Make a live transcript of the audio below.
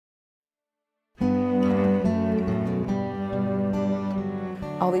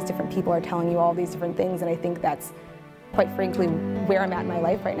all these different people are telling you all these different things, and I think that's, quite frankly, where I'm at in my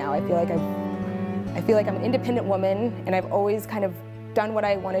life right now. I feel like I'm an independent woman, and I've always kind of done what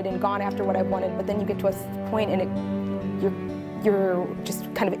I wanted and gone after what I wanted, but then you get to a point and you're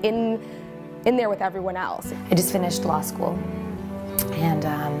just kind of in there with everyone else. I just finished law school, and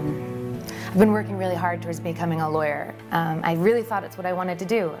I've been working really hard towards becoming a lawyer. I really thought it's what I wanted to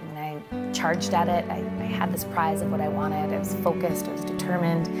do. I mean, I charged at it. I had this prize of what I wanted. I was focused, I was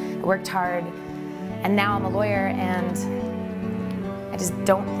determined, I worked hard, and now I'm a lawyer, and I just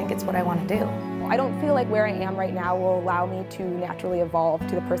don't think it's what I want to do. I don't feel like where I am right now will allow me to naturally evolve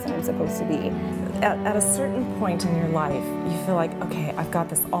to the person I'm supposed to be. At a certain point in your life, you feel like, okay, I've got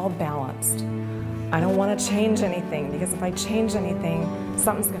this all balanced. I don't want to change anything, because if I change anything,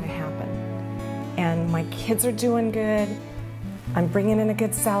 something's going to happen. And my kids are doing good, I'm bringing in a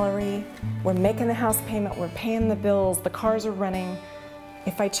good salary, we're making the house payment, we're paying the bills, the cars are running.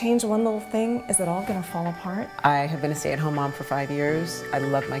 If I change one little thing, is it all going to fall apart? I have been a stay-at-home mom for 5 years. I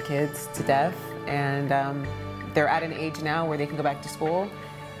love my kids to death, and they're at an age now where they can go back to school,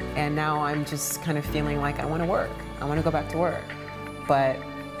 and now I'm just kind of feeling like I want to work. I want to go back to work, but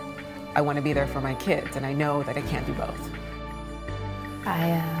I want to be there for my kids, and I know that I can't do both.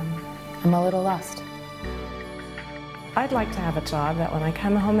 I'm a little lost. I'd like to have a job that when I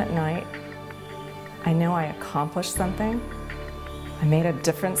come home at night, I know I accomplished something. I made a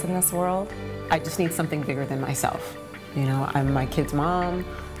difference in this world. I just need something bigger than myself. You know, I'm my kid's mom,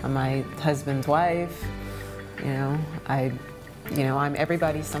 I'm my husband's wife, I'm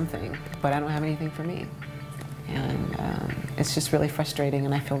everybody's something, but I don't have anything for me. And it's just really frustrating,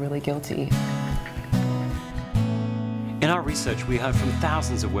 and I feel really guilty. In our research, we heard from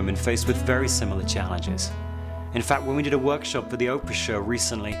thousands of women faced with very similar challenges. In fact, when we did a workshop for the Oprah show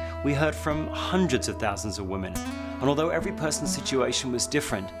recently, we heard from hundreds of thousands of women. And although every person's situation was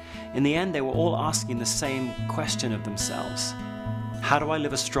different, in the end they were all asking the same question of themselves. How do I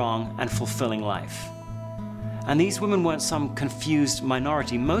live a strong and fulfilling life? And these women weren't some confused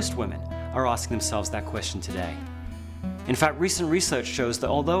minority. Most women are asking themselves that question today. In fact, recent research shows that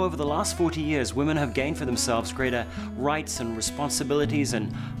although over the last 40 years women have gained for themselves greater rights and responsibilities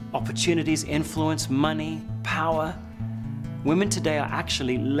and opportunities, influence, money, power, women today are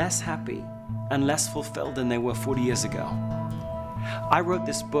actually less happy and less fulfilled than they were 40 years ago. I wrote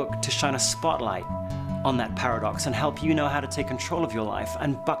this book to shine a spotlight on that paradox and help you know how to take control of your life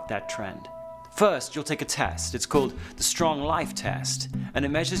and buck that trend. First, you'll take a test. It's called the Strong Life Test, and it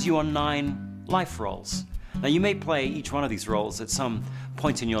measures you on 9 life roles. Now, you may play each one of these roles at some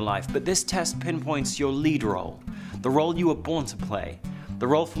point in your life, but this test pinpoints your lead role, the role you were born to play, the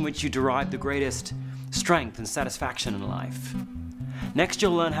role from which you derive the greatest strength and satisfaction in life. Next,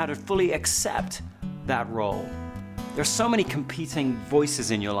 you'll learn how to fully accept that role. There's so many competing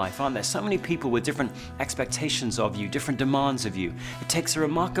voices in your life, aren't there? So many people with different expectations of you, different demands of you. It takes a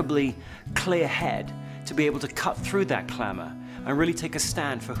remarkably clear head to be able to cut through that clamor and really take a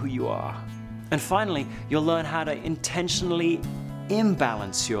stand for who you are. And finally, you'll learn how to intentionally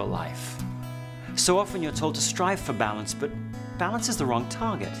imbalance your life. So often you're told to strive for balance, but balance is the wrong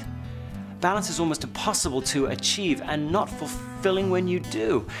target. Balance is almost impossible to achieve and not fulfilling when you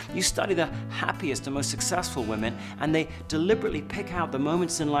do. You study the happiest and most successful women, and they deliberately pick out the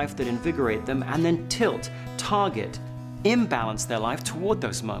moments in life that invigorate them and then tilt, target, imbalance their life toward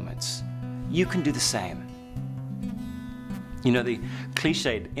those moments. You can do the same. You know, the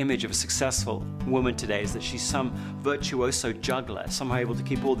cliched image of a successful woman today is that she's some virtuoso juggler, somehow able to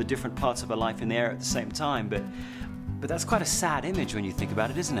keep all the different parts of her life in the air at the same time. But that's quite a sad image when you think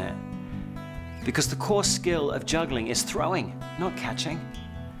about it, isn't it? Because the core skill of juggling is throwing, not catching.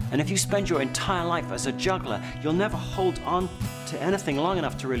 And if you spend your entire life as a juggler, you'll never hold on to anything long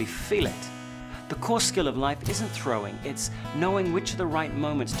enough to really feel it. The core skill of life isn't throwing, it's knowing which are the right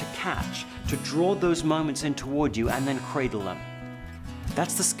moments to catch, to draw those moments in toward you and then cradle them.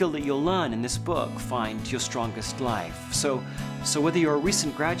 That's the skill that you'll learn in this book, Find Your Strongest Life. So whether you're a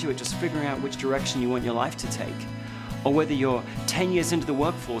recent graduate just figuring out which direction you want your life to take, or whether you're 10 years into the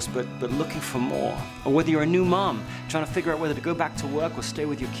workforce but looking for more, or whether you're a new mom trying to figure out whether to go back to work or stay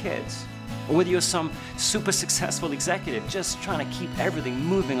with your kids, or whether you're some super successful executive just trying to keep everything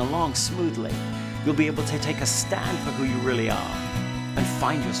moving along smoothly, you'll be able to take a stand for who you really are and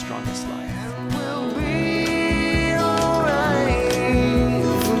find your strongest life.